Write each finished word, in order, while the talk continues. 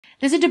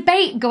There's a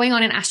debate going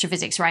on in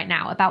astrophysics right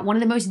now about one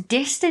of the most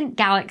distant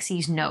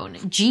galaxies known,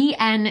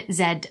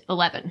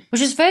 GN-z11, which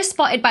was first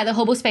spotted by the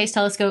Hubble Space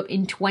Telescope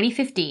in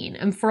 2015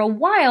 and for a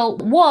while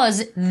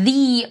was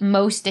the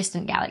most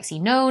distant galaxy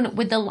known,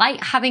 with the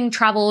light having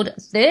travelled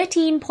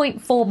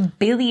 13.4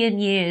 billion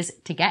years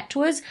to get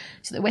to us,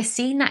 so that we're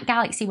seeing that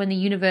galaxy when the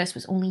universe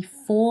was only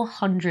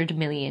 400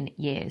 million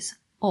years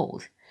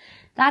old.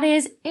 That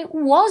is, it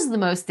was the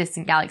most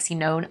distant galaxy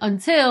known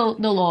until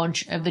the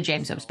launch of the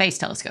James Webb Space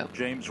Telescope.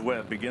 James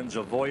Webb begins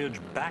a voyage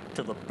back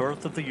to the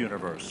birth of the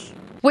universe,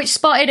 which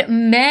spotted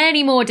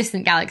many more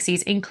distant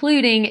galaxies,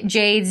 including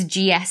JADE's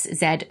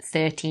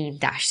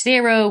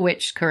GS-13-0,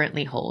 which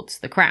currently holds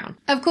the crown.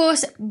 Of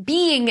course,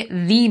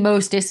 being the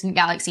most distant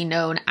galaxy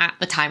known at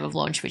the time of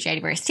launch for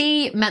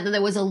JWST meant that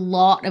there was a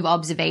lot of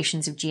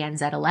observations of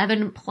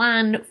GN-z11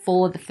 planned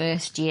for the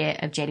first year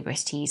of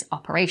JWST's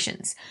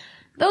operations.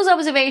 Those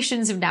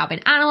observations have now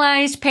been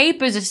analysed,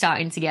 papers are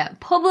starting to get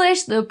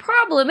published. The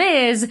problem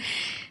is,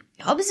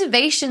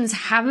 observations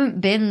haven't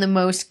been the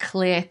most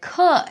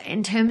clear-cut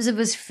in terms of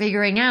us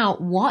figuring out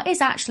what is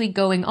actually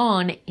going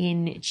on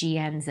in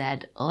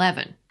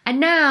GN-z11. And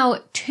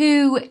now,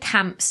 two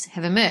camps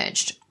have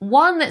emerged.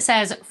 One that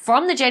says,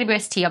 from the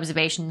JWST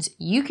observations,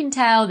 you can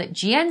tell that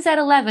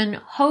GN-z11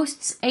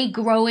 hosts a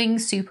growing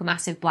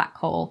supermassive black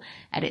hole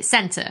at its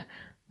centre,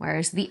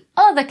 whereas the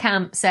other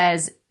camp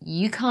says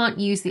you can't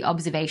use the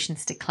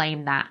observations to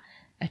claim that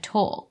at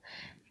all.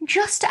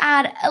 Just to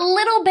add a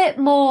little bit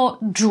more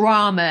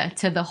drama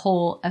to the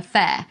whole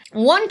affair.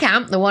 One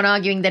camp, the one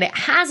arguing that it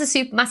has a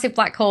supermassive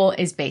black hole,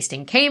 is based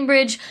in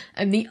Cambridge,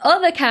 and the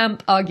other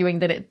camp, arguing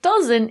that it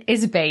doesn't,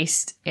 is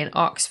based in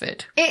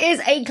Oxford. It is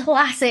a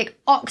classic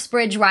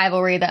Oxbridge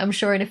rivalry that I'm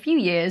sure in a few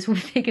years will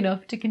be big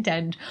enough to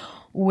contend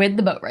with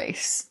the boat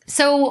race.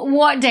 So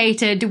what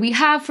data do we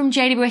have from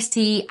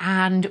JWST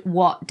and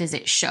what does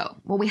it show?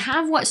 Well, we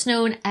have what's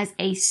known as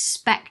a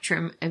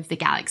spectrum of the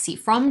galaxy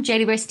from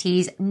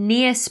JWST's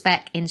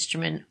near-spec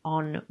instrument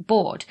on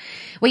board,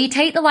 where you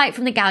take the light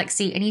from the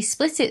galaxy and you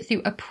split it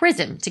through a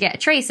prism to get a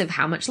trace of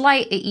how much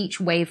light at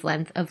each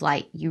wavelength of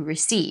light you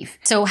receive.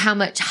 So how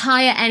much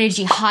higher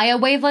energy, higher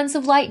wavelengths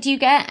of light do you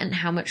get, and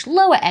how much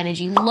lower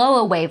energy,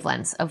 lower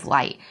wavelengths of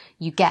light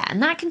you get.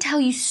 And that can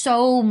tell you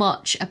so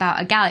much about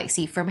a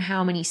galaxy, from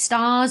how many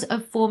stars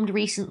have formed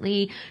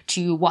recently,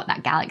 to what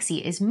that galaxy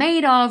is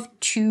made of,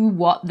 to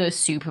what the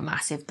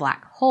supermassive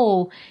black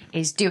hole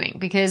is doing.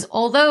 Because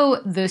although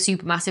the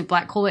supermassive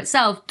black hole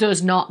itself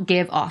does not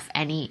give off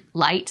any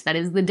light, that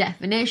is the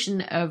definition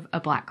of a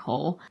black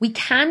hole, we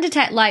can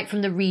detect light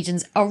from the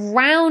regions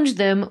around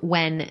them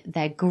when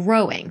they're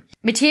growing.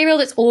 Material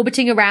that's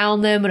orbiting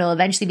around them and will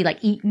eventually be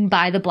eaten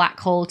by the black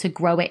hole to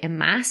grow it in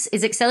mass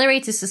is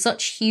accelerated to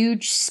such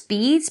huge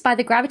speeds by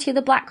the gravity of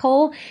the black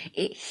hole,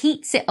 it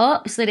heats it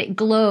up so that it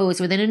glows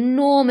with an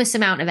enormous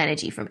amount of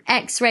energy, from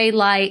X-ray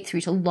light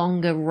through to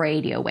longer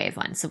radio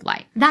wavelengths of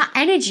light. That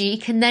energy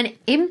can then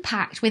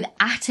impact with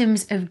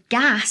atoms of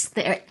gas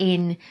that are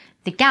in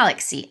the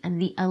galaxy, and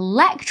the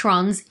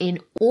electrons in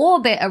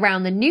orbit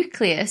around the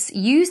nucleus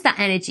use that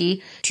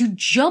energy to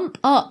jump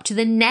up to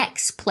the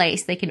next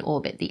place they can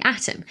orbit the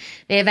atom.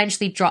 They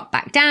eventually drop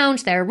back down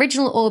to their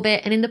original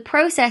orbit, and in the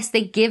process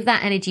they give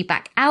that energy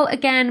back out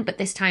again, but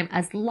this time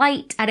as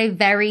light at a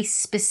very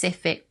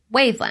specific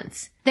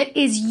wavelength that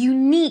is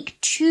unique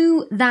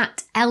to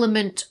that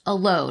element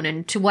alone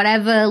and to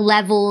whatever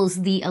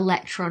levels the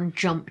electron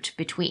jumped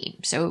between.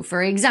 So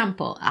for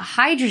example, a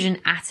hydrogen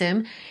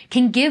atom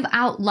can give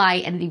out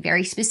light at a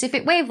very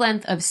specific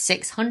wavelength of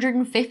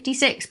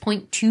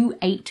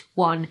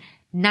 656.281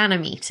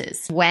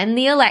 nanometers when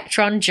the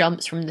electron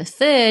jumps from the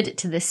third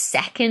to the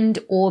second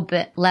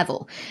orbit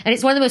level. And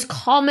it's one of the most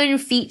common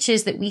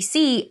features that we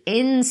see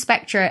in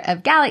spectra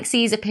of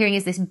galaxies, appearing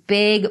as this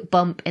big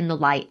bump in the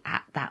light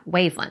at that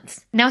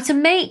wavelength. Now, to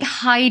make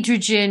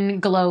hydrogen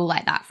glow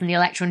like that from the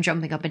electron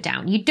jumping up and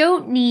down, you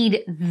don't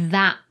need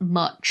that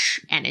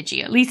much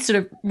energy, at least sort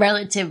of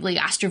relatively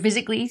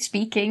astrophysically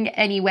speaking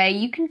anyway.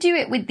 You can do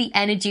it with the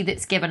energy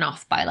that's given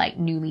off by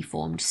newly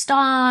formed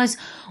stars,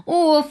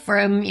 or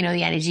from,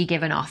 the energy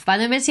given off by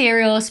the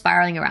material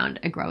spiraling around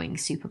a growing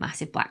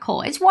supermassive black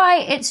hole. It's why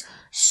it's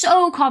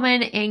so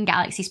common in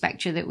galaxy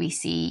spectra that we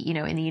see,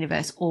 in the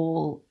universe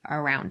all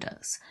around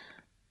us.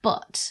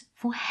 But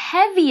for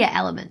heavier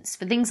elements,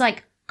 for things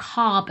like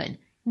carbon,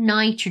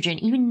 nitrogen,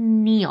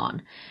 even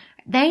neon,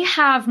 they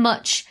have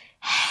much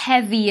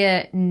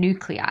heavier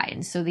nuclei,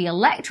 and so the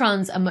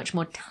electrons are much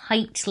more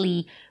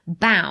tightly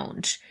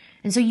bound.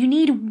 And so you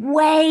need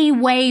way,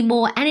 way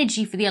more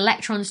energy for the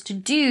electrons to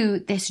do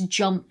this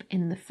jump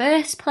in the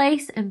first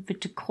place and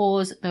to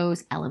cause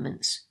those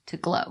elements to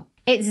glow.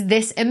 It's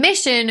this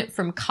emission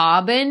from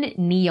carbon,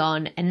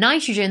 neon, and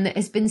nitrogen that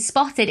has been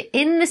spotted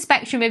in the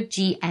spectrum of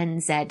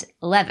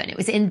GN-z11. It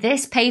was in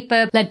this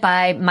paper led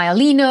by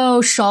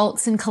Maialino,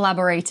 Schultz, and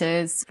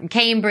collaborators from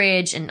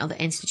Cambridge and other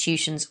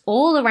institutions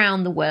all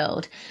around the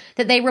world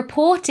that they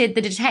reported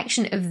the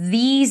detection of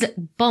these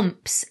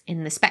bumps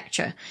in the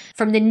spectra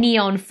from the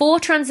neon 4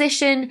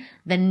 transition,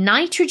 the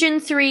nitrogen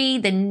 3,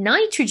 the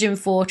nitrogen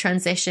 4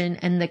 transition,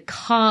 and the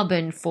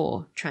carbon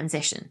 4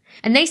 transition.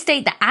 And they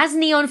state that as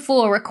neon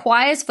 4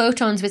 requires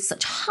photons with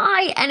such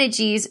high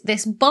energies,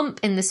 this bump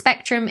in the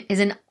spectrum is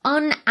an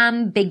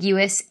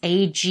unambiguous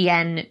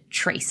AGN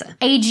tracer.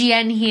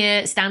 AGN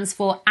here stands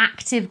for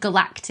active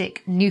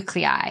galactic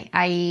nuclei,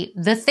 i.e.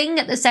 the thing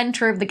at the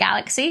center of the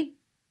galaxy,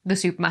 the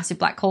supermassive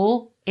black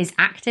hole, is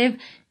active,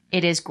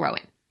 it is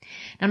growing.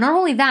 Now, not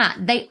only that,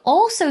 they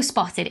also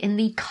spotted in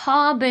the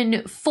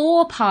carbon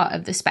 4 part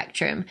of the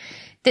spectrum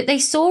that they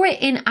saw it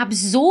in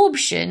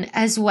absorption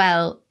as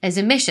well as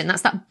emission.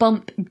 That's that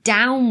bump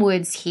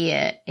downwards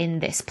here in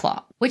this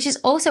plot, which is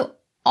also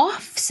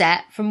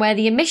offset from where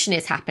the emission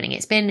is happening.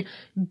 It's been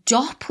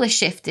Doppler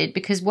shifted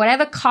because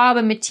whatever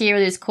carbon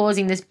material is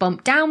causing this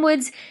bump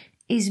downwards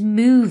is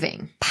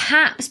moving.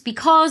 Perhaps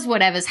because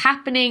whatever's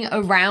happening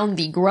around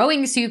the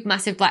growing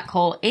supermassive black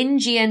hole in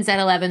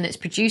GN-z11 that's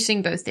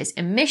producing both this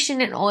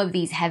emission and all of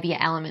these heavier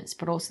elements,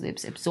 but also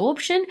this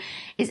absorption,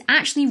 is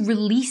actually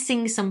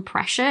releasing some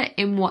pressure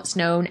in what's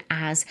known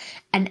as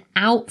an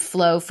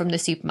outflow from the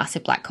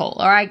supermassive black hole.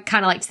 Or I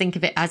kind of like to think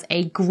of it as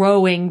a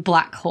growing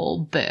black hole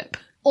burp.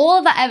 All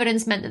of that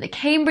evidence meant that the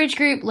Cambridge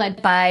group,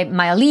 led by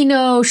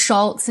Maialino,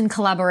 Schultz, and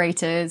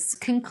collaborators,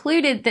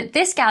 concluded that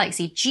this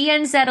galaxy,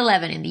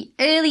 GN-z11, in the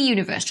early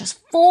universe, just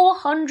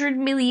 400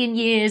 million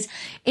years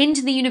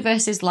into the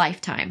universe's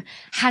lifetime,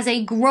 has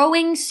a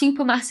growing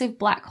supermassive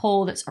black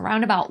hole that's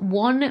around about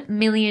 1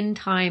 million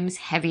times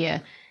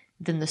heavier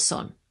than the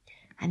sun.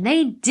 And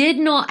they did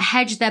not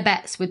hedge their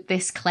bets with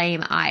this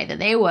claim either.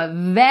 They were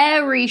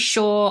very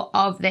sure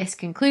of this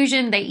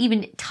conclusion. They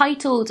even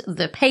titled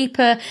the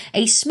paper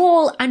 "A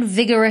Small and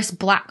Vigorous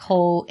Black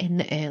Hole in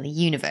the Early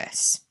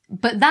Universe."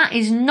 But that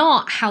is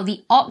not how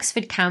the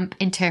Oxford camp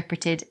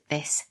interpreted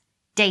this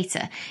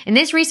data. In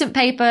this recent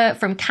paper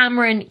from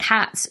Cameron,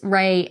 Katz,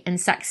 Ray, and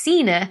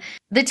Saxena,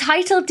 the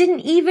title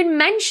didn't even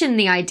mention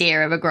the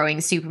idea of a growing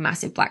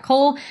supermassive black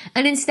hole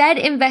and instead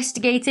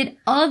investigated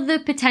other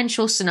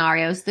potential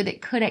scenarios that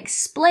it could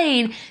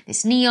explain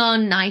this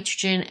neon,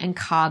 nitrogen, and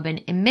carbon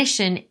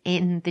emission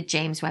in the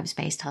James Webb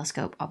Space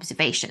Telescope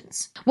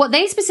observations. What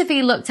they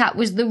specifically looked at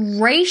was the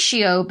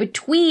ratio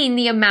between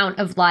the amount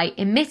of light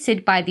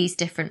emitted by these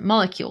different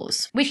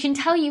molecules, which can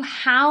tell you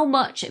how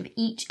much of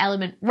each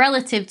element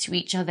relative to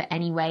each other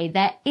anyway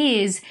there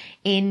is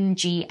in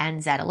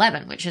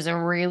GN-z11, which is a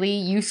really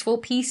useful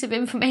piece of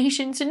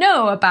information to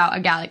know about a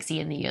galaxy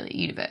in the early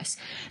universe.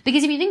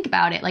 Because if you think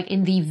about it, like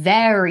in the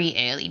very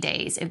early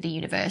days of the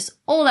universe,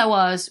 all there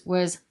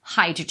was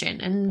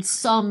hydrogen and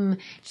some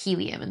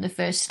helium. And the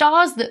first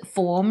stars that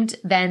formed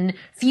then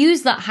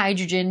fused that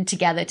hydrogen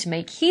together to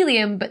make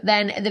helium. But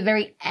then at the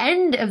very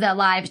end of their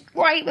lives,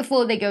 right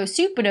before they go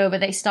supernova,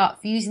 they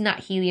start fusing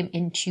that helium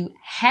into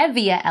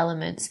heavier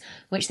elements,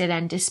 which they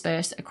then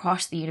disperse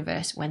across the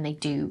universe when they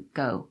do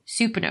go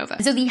supernova.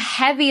 And so the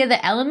heavier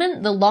the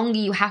element, the longer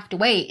you have to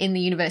wait in the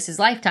universe's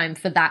lifetime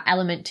for that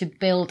element to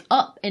build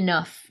up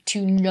enough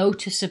to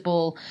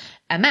noticeable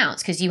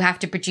amounts, because you have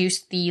to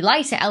produce the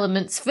lighter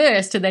elements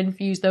first to then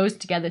fuse those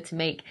together to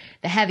make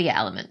the heavier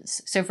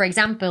elements. So for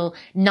example,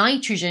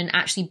 nitrogen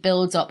actually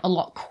builds up a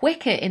lot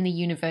quicker in the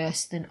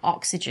universe than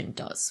oxygen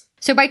does.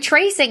 So by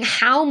tracing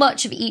how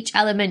much of each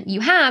element you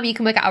have, you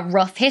can work out a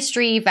rough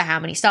history for how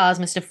many stars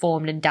must have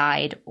formed and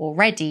died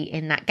already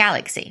in that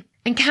galaxy.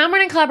 And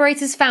Cameron and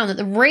collaborators found that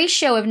the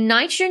ratio of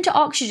nitrogen to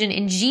oxygen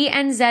in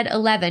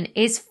GN-z11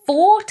 is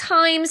 4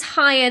 times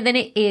higher than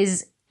it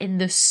is in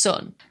the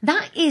sun.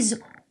 That is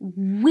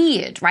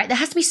weird, right? There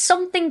has to be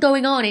something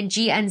going on in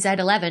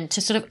GN-z11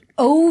 to sort of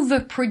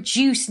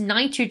overproduce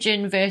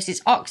nitrogen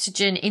versus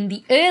oxygen in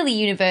the early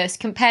universe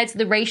compared to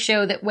the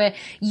ratio that we're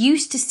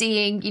used to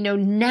seeing,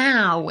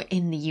 now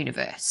in the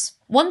universe.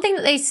 One thing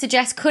that they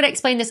suggest could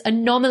explain this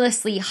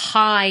anomalously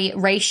high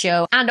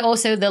ratio and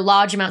also the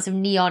large amounts of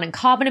neon and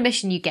carbon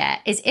emission you get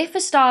is if a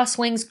star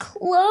swings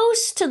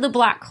close to the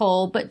black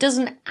hole but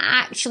doesn't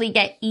actually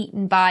get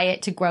eaten by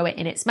it to grow it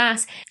in its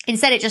mass.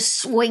 Instead, it just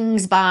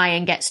swings by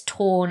and gets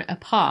torn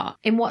apart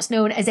in what's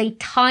known as a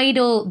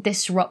tidal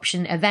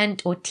disruption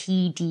event, or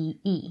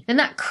TDE. And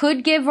that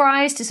could give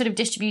rise to sort of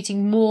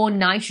distributing more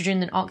nitrogen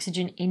than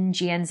oxygen in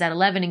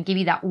GN-z11 and give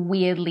you that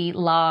weirdly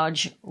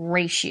large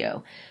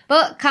ratio.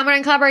 But Cameron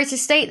and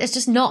collaborators state there's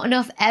just not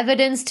enough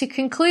evidence to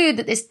conclude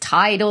that this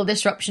tidal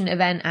disruption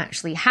event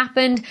actually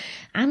happened,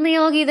 and they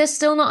argue there's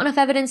still not enough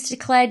evidence to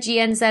declare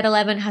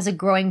GN-z11 has a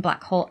growing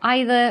black hole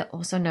either,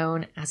 also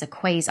known as a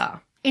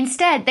quasar.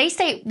 Instead, they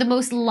state the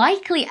most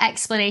likely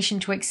explanation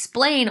to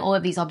explain all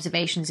of these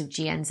observations of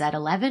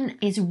GN-z11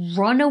 is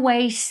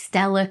runaway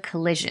stellar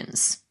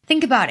collisions.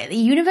 Think about it. The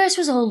universe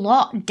was a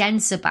lot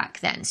denser back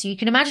then. So you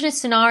can imagine a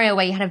scenario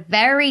where you had a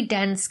very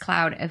dense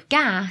cloud of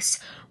gas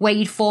where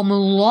you'd form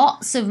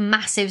lots of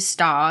massive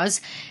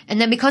stars. And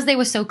then because they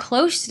were so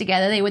close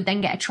together, they would then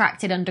get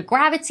attracted under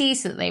gravity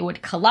so that they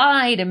would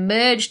collide and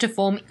merge to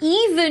form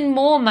even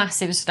more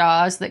massive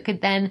stars that could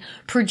then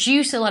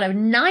produce a lot of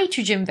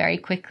nitrogen very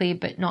quickly,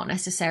 but not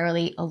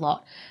necessarily a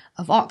lot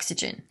of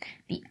oxygen.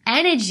 The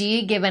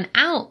energy given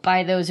out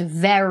by those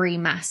very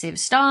massive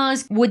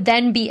stars would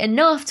then be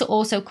enough to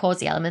also cause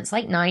the elements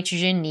like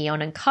nitrogen,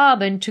 neon, and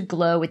carbon to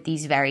glow with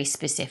these very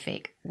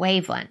specific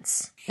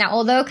wavelengths. Now,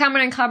 although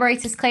Cameron and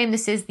collaborators claim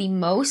this is the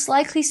most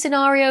likely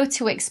scenario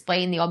to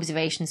explain the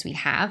observations we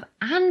have,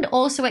 and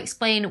also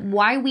explain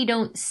why we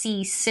don't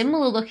see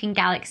similar looking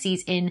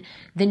galaxies in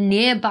the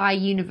nearby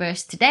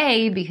universe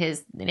today,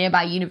 because the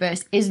nearby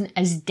universe isn't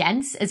as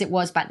dense as it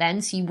was back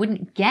then, so you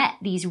wouldn't get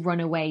these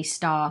runaway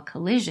star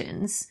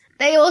collisions.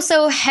 They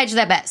also hedge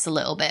their bets a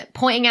little bit,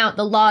 pointing out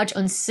the large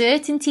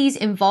uncertainties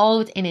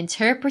involved in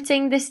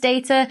interpreting this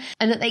data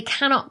and that they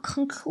cannot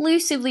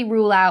conclusively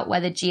rule out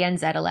whether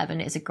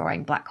GN-z11 is a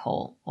growing black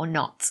hole or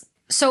not.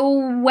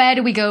 So where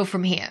do we go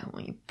from here?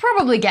 Well, you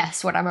probably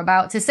guess what I'm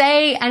about to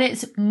say, and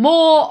it's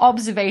more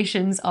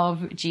observations of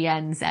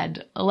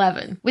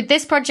GN-z11. With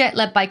this project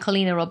led by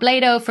Colina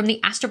Robledo from the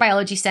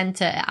Astrobiology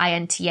Center at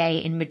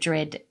INTA in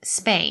Madrid,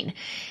 Spain.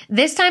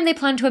 This time they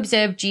plan to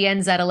observe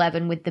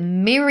GN-z11 with the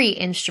MIRI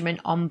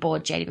instrument on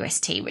board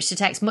JWST, which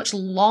detects much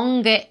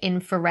longer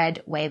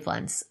infrared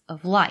wavelengths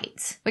of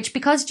light. Which,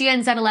 because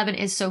GN-z11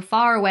 is so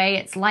far away,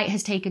 its light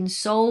has taken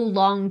so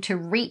long to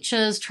reach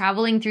us,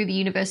 traveling through the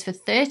universe for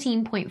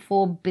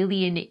 13.4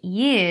 billion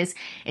years,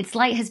 its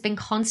light has been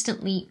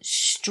constantly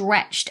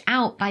stretched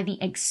out by the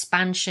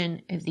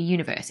expansion of the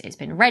universe. It's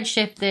been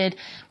redshifted,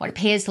 what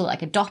appears to look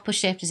like a Doppler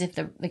shift, as if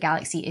the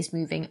galaxy is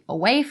moving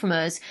away from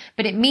us,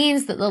 but it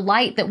means that the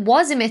light that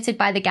was emitted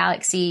by the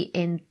galaxy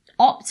in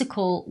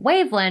optical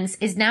wavelengths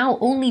is now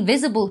only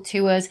visible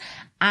to us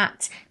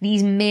at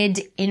these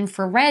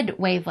mid-infrared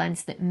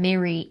wavelengths that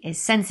MIRI is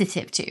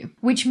sensitive to,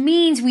 which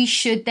means we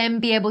should then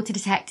be able to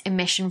detect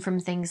emission from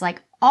things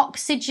like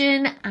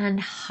oxygen and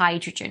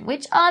hydrogen,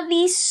 which are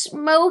the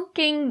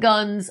smoking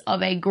guns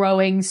of a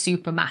growing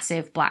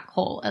supermassive black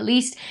hole. At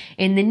least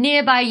in the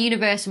nearby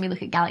universe, when we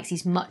look at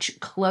galaxies much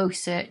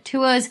closer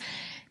to us,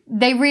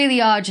 they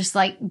really are just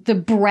like the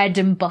bread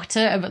and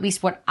butter of at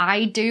least what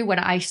I do when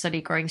I study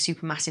growing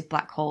supermassive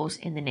black holes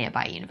in the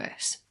nearby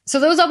universe. So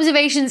those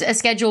observations are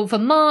scheduled for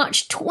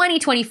March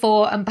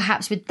 2024, and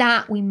perhaps with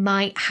that we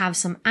might have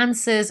some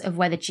answers of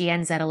whether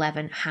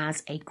GN-z11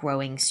 has a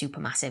growing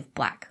supermassive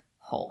black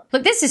hole.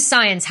 Look, this is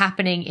science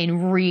happening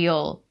in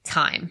real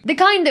time. The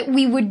kind that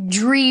we were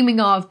dreaming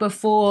of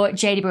before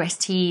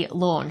JWST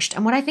launched.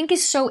 And what I think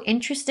is so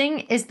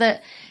interesting is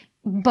that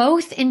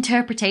both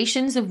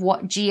interpretations of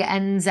what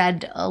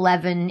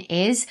GN-z11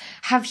 is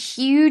have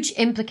huge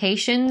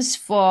implications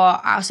for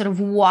our sort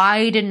of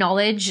wider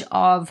knowledge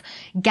of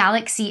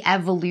galaxy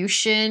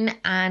evolution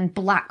and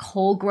black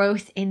hole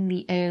growth in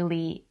the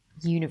early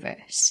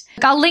universe.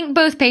 I'll link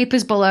both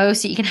papers below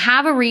so you can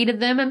have a read of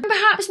them and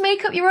perhaps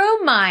make up your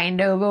own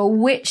mind over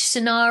which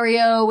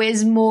scenario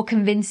is more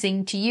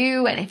convincing to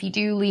you. And if you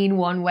do lean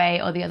one way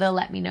or the other,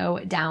 let me know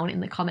down in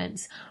the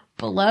comments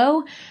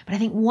below. But I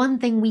think one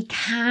thing we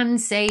can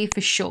say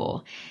for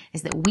sure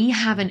is that we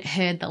haven't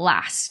heard the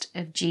last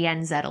of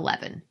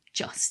GN-z11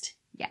 just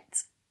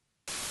yet.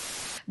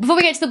 Before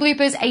we get to the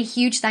bloopers, a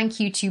huge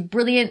thank you to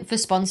Brilliant for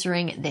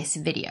sponsoring this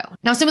video.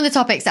 Now, some of the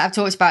topics that I've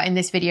talked about in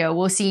this video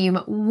will seem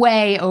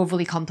way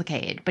overly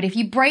complicated, but if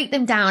you break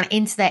them down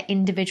into their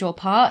individual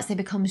parts, they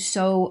become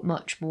so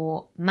much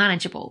more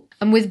manageable.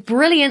 And with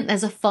Brilliant,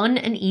 there's a fun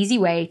and easy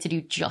way to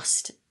do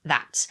just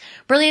that.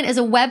 Brilliant is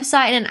a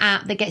website and an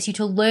app that gets you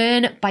to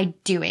learn by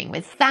doing,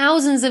 with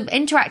thousands of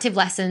interactive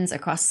lessons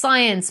across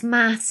science,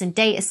 maths, and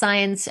data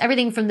science,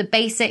 everything from the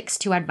basics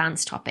to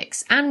advanced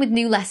topics, and with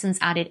new lessons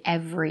added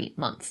every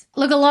month.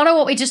 Look, a lot of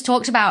what we just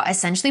talked about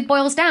essentially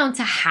boils down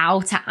to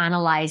how to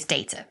analyze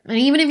data. And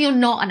even if you're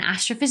not an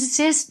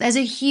astrophysicist, there's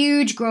a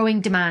huge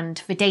growing demand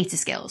for data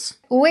skills,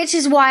 which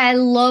is why I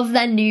love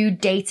their new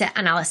Data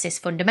Analysis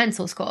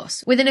Fundamentals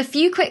course. Within a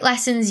few quick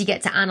lessons, you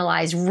get to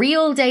analyze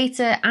real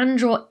data and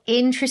draw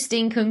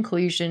interesting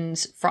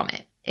conclusions from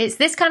it. It's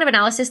this kind of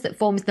analysis that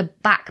forms the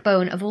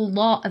backbone of a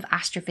lot of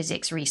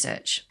astrophysics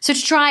research. So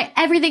to try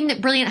everything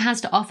that Brilliant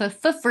has to offer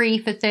for free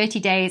for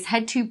 30 days,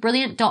 head to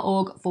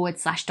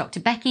brilliant.org/Dr.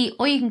 Becky,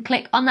 or you can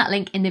click on that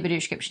link in the video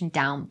description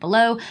down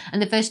below.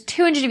 And the first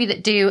 200 of you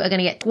that do are going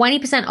to get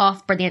 20%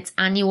 off Brilliant's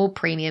annual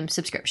premium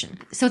subscription.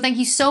 So thank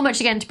you so much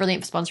again to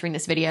Brilliant for sponsoring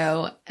this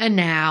video. And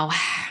now,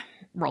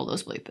 roll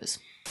those bloopers.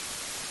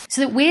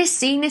 So that we're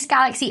seeing this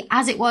galaxy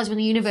as it was when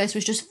the universe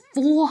was just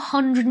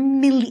 400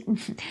 million.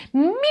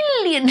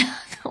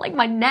 Like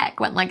my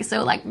neck went like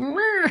so, like when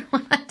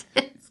I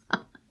did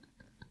that.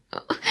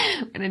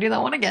 I'm gonna do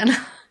that one again.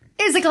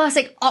 It's a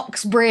classic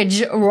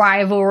Oxbridge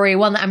rivalry,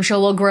 one that I'm sure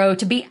will grow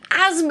to be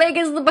as big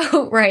as the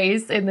boat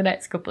race in the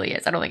next couple of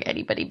years. I don't think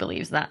anybody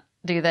believes that,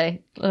 do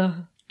they? Ugh.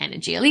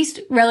 energy, at least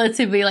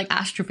relatively, like,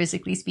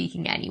 astrophysically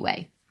speaking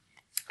anyway.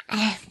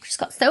 I've just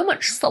got so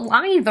much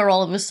saliva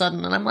all of a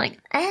sudden, and I'm like,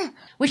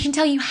 which can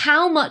tell you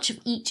how much of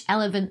each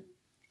element,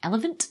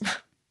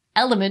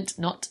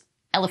 not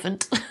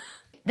elephant,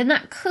 then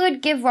that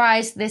could give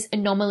rise to this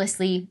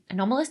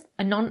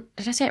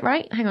did I say it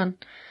right? Hang on.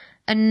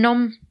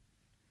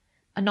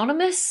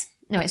 Anonymous?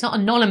 No, it's not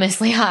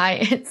anonymously high,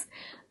 it's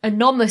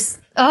anomalous.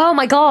 Oh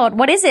my god,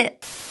 what is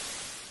it?